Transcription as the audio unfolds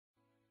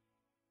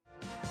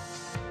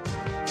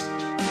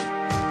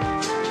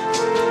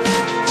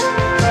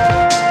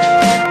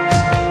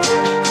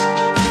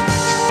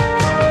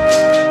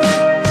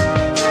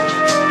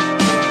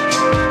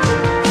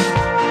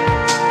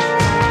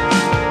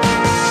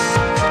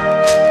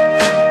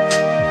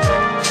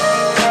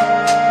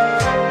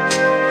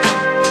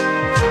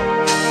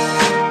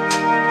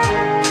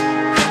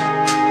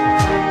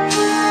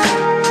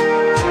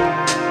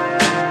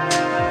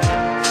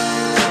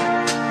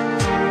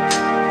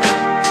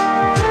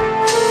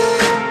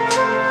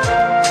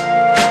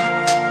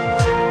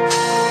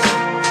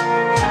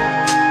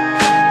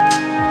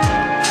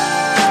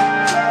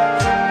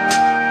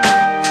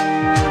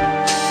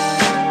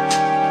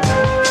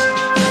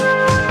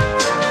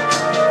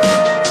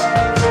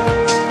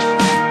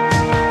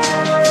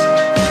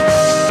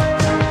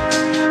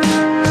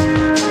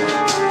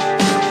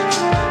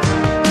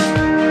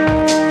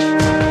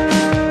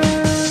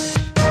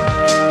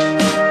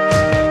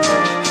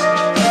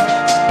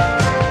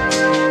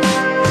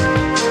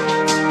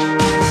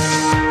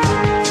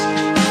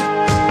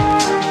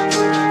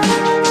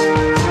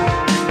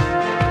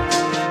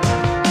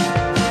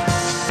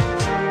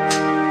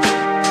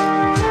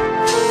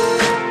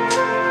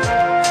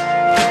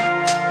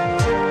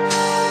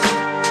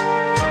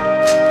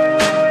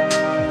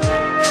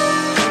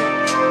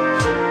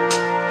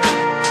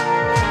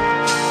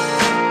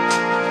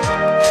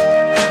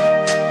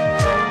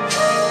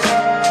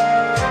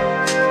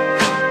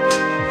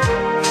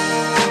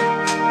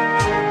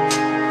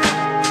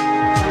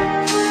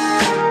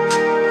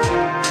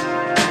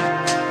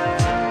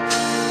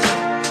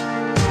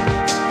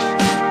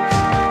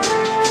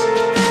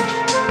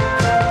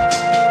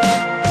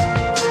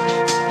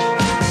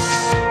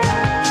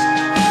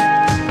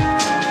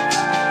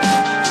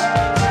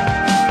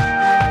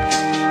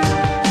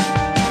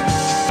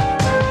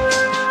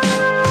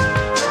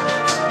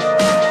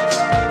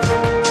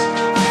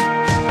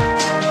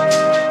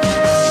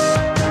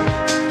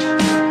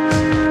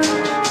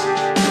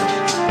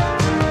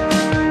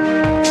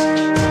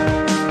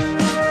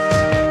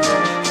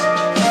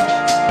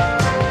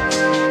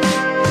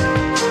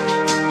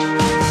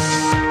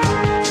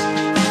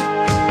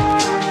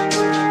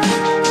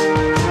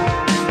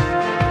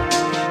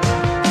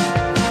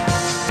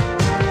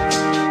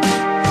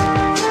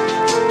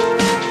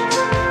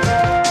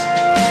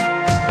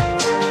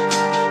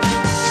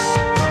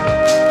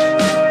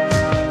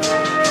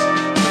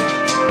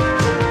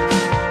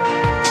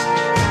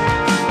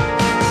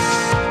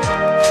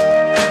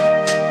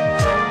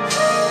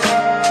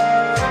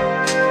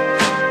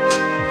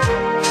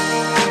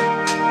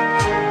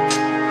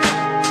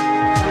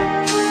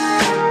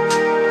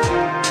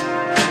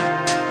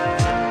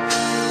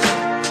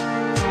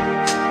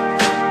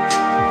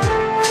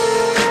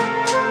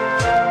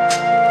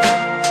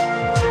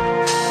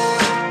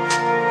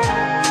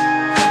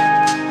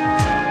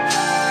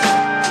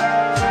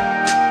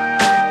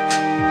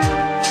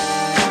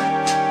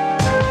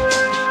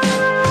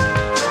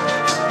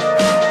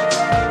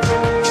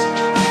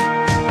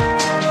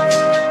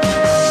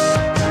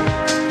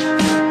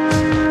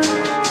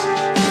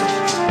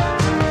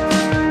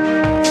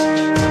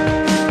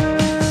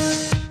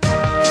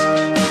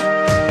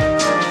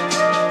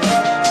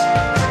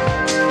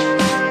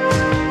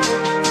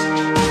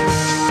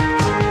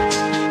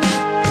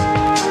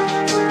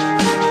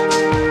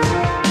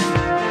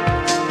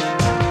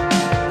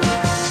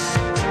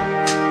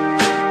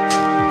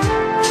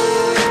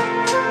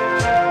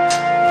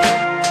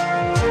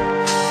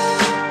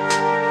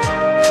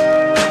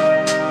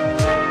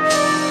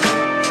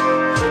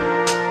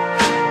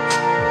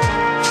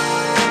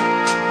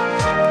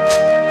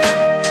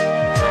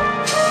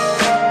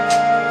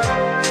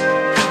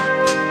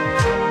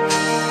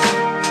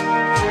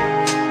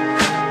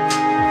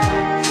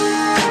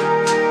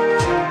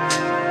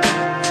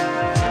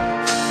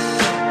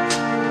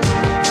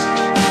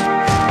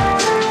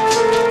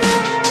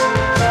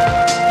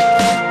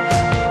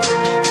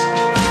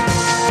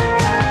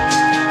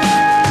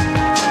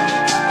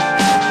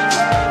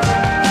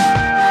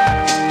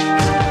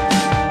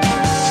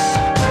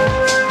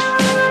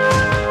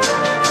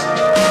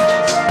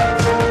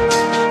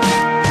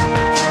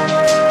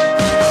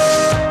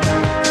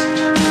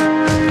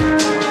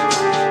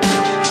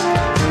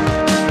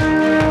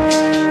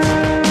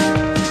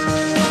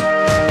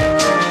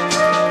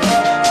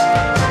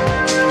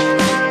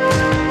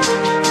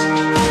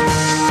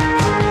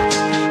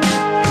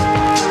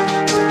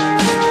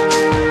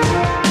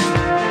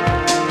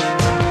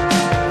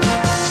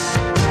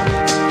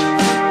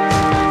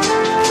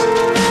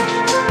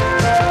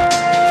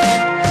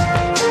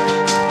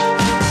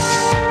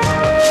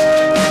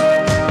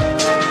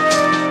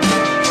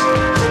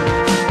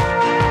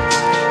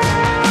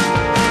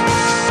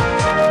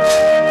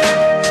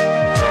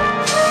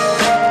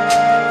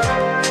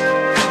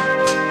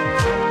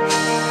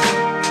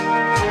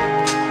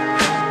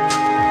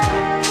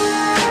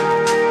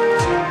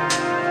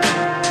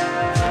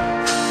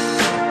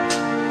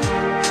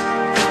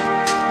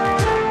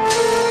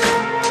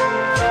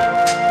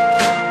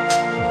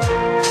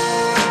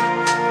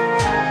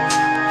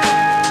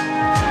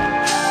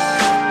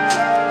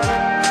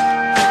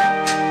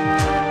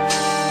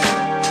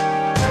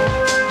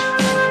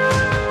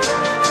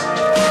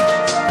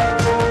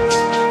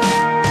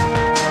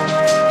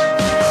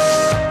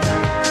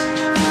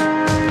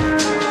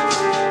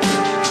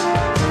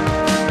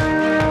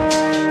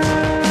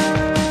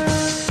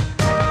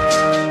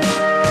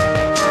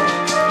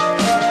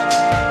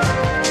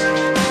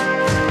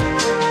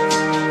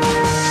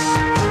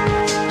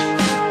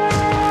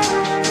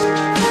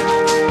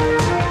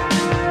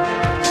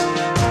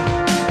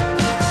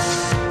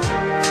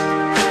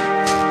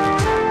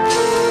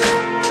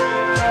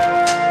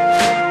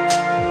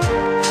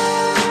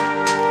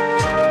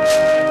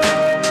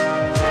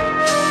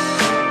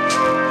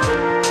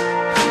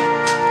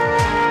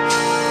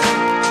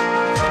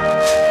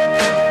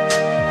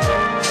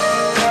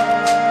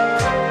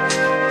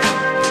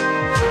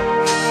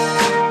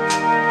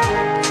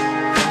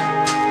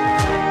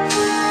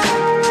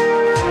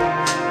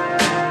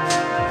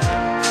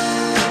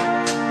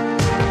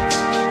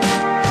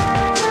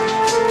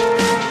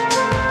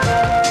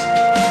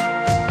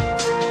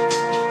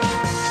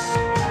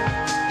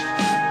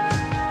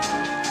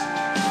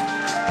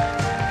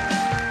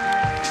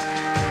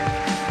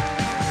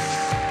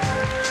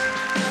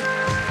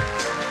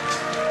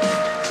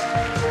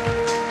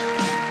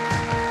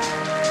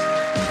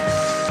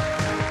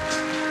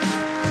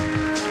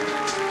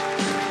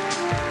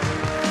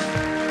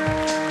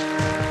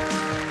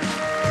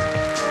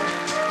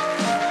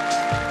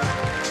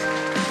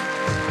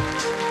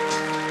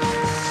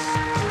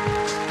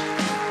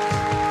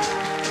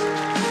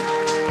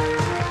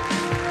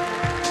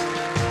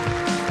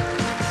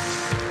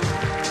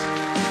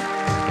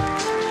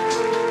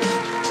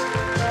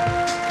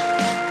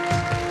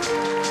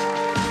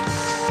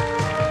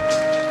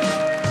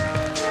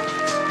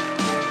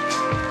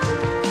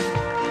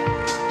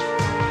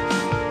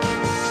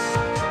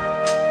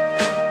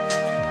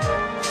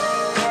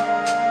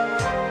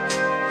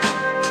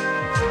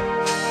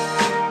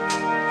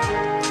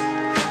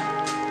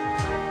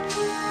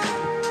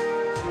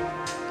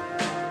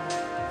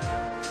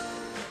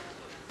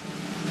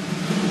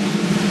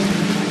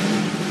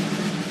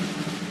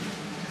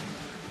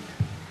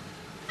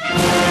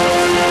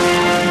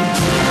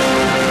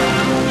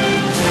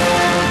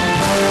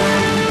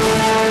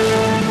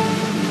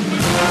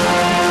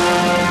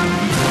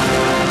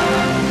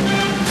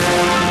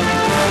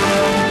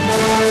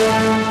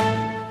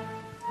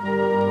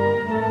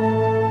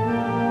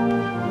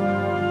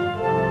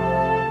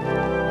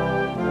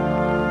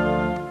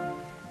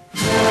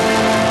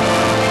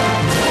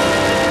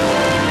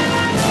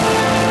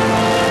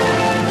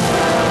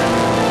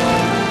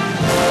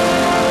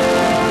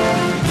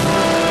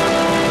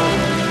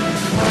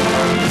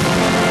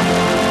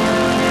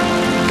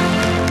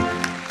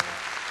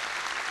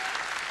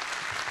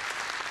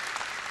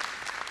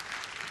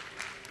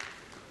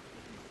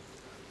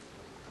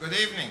Good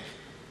evening.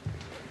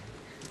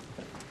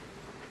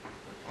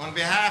 On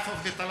behalf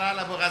of the Talal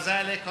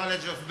Abu-Ghazaleh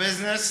College of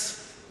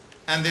Business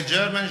and the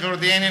German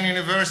Jordanian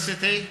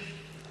University,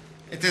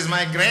 it is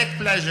my great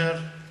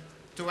pleasure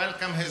to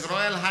welcome His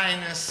Royal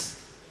Highness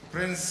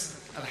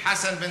Prince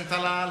Hassan bin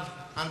Talal,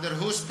 under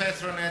whose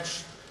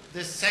patronage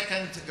this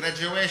second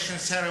graduation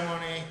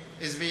ceremony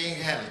is being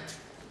held.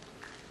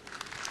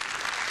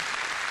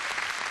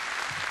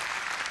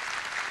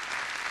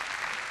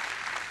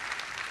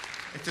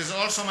 It is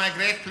also my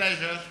great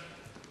pleasure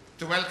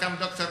to welcome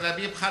Dr.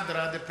 Labib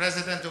Khadra, the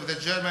president of the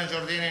German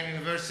Jordanian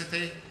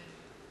University,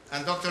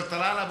 and Dr.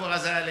 Talal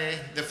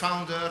Abu-Ghazaleh, the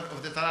founder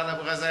of the Talal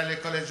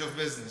Abu-Ghazaleh College of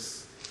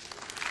Business.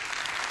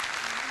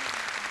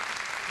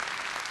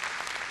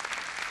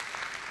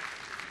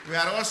 We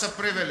are also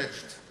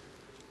privileged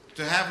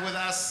to have with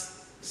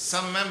us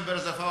some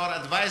members of our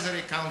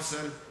advisory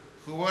council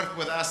who work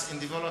with us in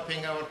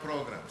developing our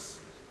programs.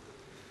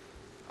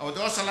 I would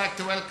also like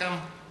to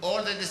welcome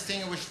all the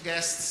distinguished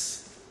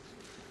guests,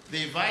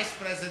 the vice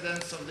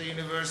presidents of the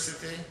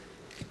university,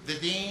 the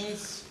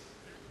deans,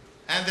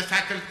 and the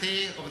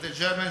faculty of the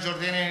German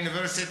Jordanian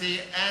University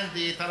and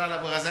the Talal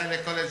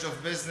Abu-Ghazaleh College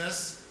of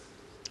Business,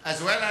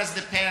 as well as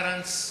the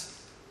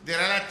parents, the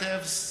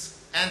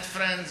relatives, and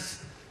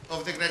friends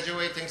of the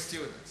graduating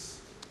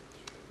students.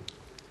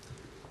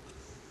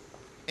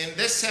 In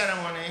this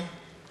ceremony,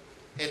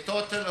 a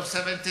total of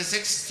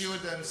 76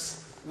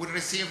 students will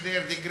receive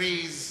their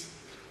degrees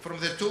from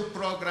the two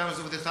programs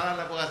of the Talal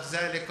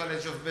Abu-Ghazaleh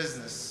College of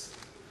Business.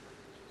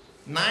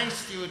 9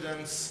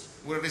 students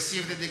will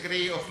receive the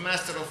degree of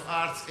Master of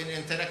Arts in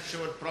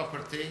Intellectual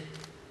Property,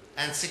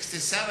 and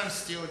 67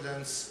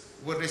 students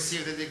will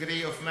receive the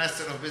degree of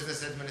Master of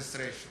Business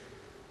Administration.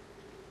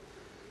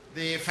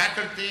 The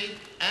faculty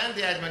and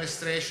the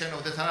administration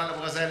of the Talal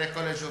Abu-Ghazaleh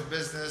College of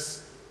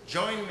Business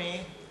join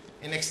me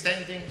in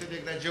extending to the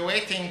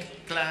graduating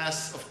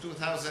class of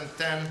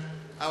 2010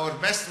 our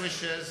best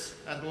wishes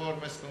and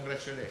warmest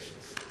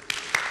congratulations.